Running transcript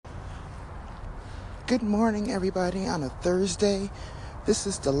Good morning, everybody, on a Thursday. This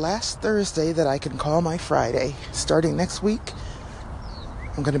is the last Thursday that I can call my Friday. Starting next week,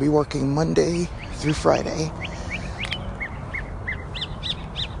 I'm going to be working Monday through Friday.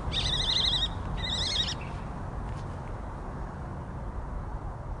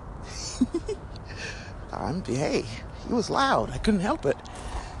 Hey, he was loud. I couldn't help it.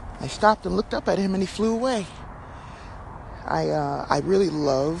 I stopped and looked up at him and he flew away. I really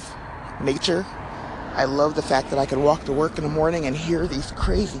love nature. I love the fact that I can walk to work in the morning and hear these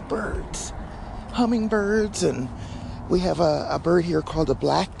crazy birds, hummingbirds, and we have a bird here called the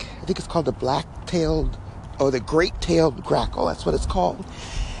great-tailed grackle. That's what it's called.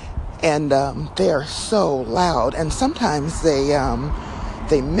 And they are so loud, and sometimes they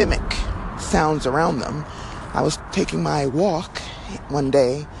mimic sounds around them. I was taking my walk one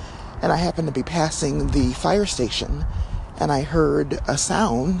day, and I happened to be passing the fire station, and I heard a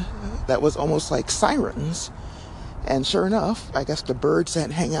sound that was almost like sirens. And sure enough, I guess the birds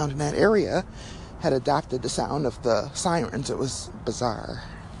that hang out in that area had adopted the sound of the sirens. It was bizarre.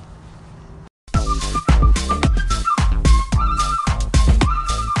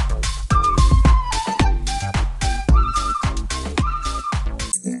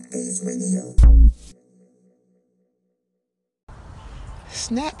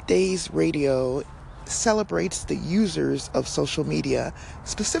 Snap Days Radio celebrates the users of social media,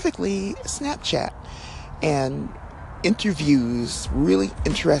 specifically Snapchat, and interviews really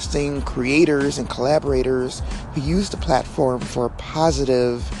interesting creators and collaborators who use the platform for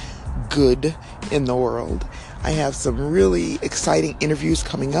positive good in the world. I have some really exciting interviews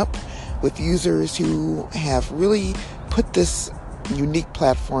coming up with users who have really put this unique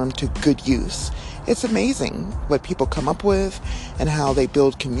platform to good use. It's amazing what people come up with and how they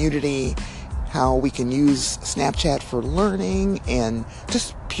build community, how we can use Snapchat for learning and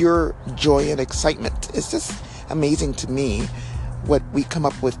just pure joy and excitement. It's just amazing to me what we come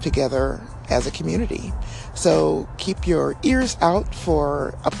up with together as a community. So keep your ears out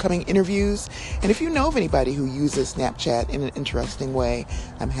for upcoming interviews. And if you know of anybody who uses Snapchat in an interesting way,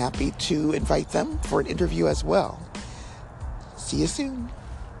 I'm happy to invite them for an interview as well. See you soon.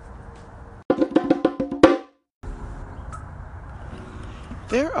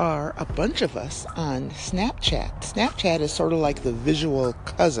 There are a bunch of us on Snapchat. Snapchat is sort of like the visual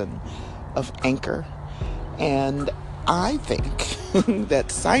cousin of Anchor. And I think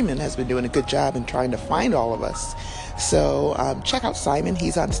that Simon has been doing a good job in trying to find all of us. So check out Simon.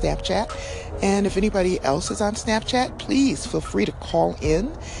 He's on Snapchat. And if anybody else is on Snapchat, please feel free to call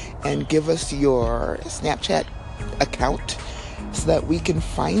in and give us your Snapchat account so that we can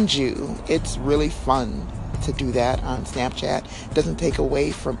find you. It's really fun to do that on Snapchat. It doesn't take away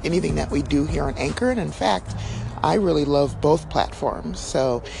from anything that we do here on Anchor. And in fact, I really love both platforms.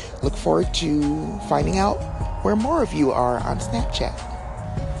 So look forward to finding out where more of you are on Snapchat.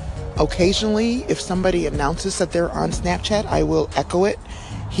 Occasionally, if somebody announces that they're on Snapchat, I will echo it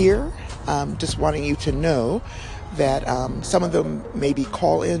here. Just wanting you to know that some of them may be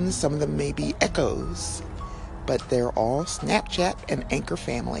call-ins, some of them may be echoes, but they're all Snapchat and Anchor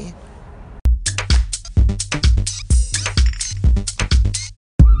family.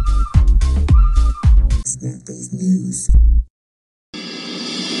 News.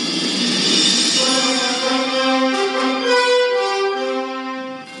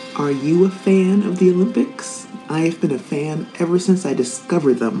 Are you a fan of the Olympics? I have been a fan ever since I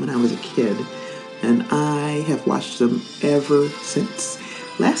discovered them when I was a kid, and I have watched them ever since.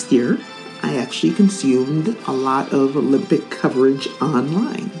 Last year, I actually consumed a lot of Olympic coverage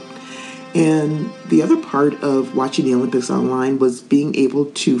online. And the other part of watching the Olympics online was being able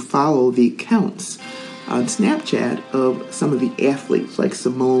to follow the accounts on Snapchat of some of the athletes like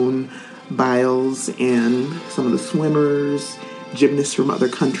Simone Biles and some of the swimmers, gymnasts from other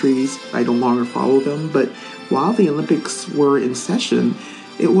countries. I no longer follow them, but while the Olympics were in session,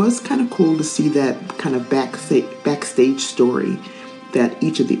 it was kind of cool to see that kind of backstage story that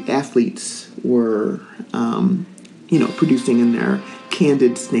each of the athletes were, producing in their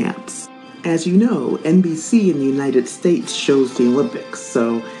candid snaps. As you know, NBC in the United States shows the Olympics,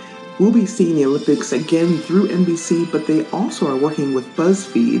 so we'll be seeing the Olympics again through NBC, but they also are working with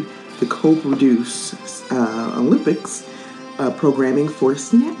BuzzFeed to co-produce Olympics programming for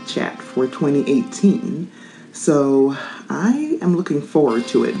Snapchat for 2018. So I am looking forward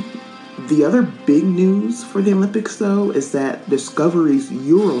to it. The other big news for the Olympics, though, is that Discovery's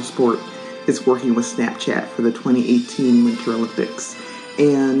Eurosport is working with Snapchat for the 2018 Winter Olympics.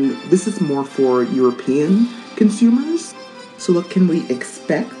 And this is more for European consumers. So what can we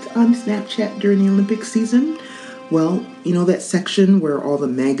expect on Snapchat during the Olympic season? Well, you know that section where all the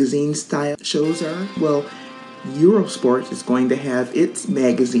magazine style shows are? Well, Eurosport is going to have its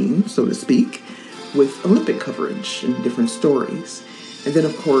magazine, so to speak, with Olympic coverage and different stories. And then,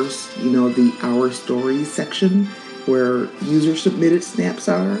 of course, you know, the Our Stories section where user submitted snaps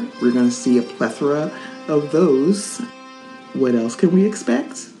are. We're going to see a plethora of those. What else can we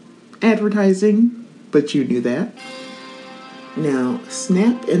expect? Advertising, but you knew that. Now,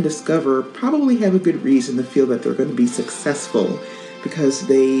 Snap and Discover probably have a good reason to feel that they're going to be successful because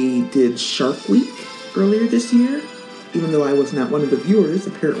they did Shark Week earlier this year. Even though I was not one of the viewers,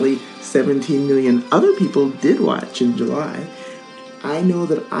 apparently 17 million other people did watch in July. I know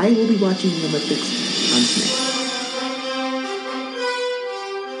that I will be watching the Olympics on Snap.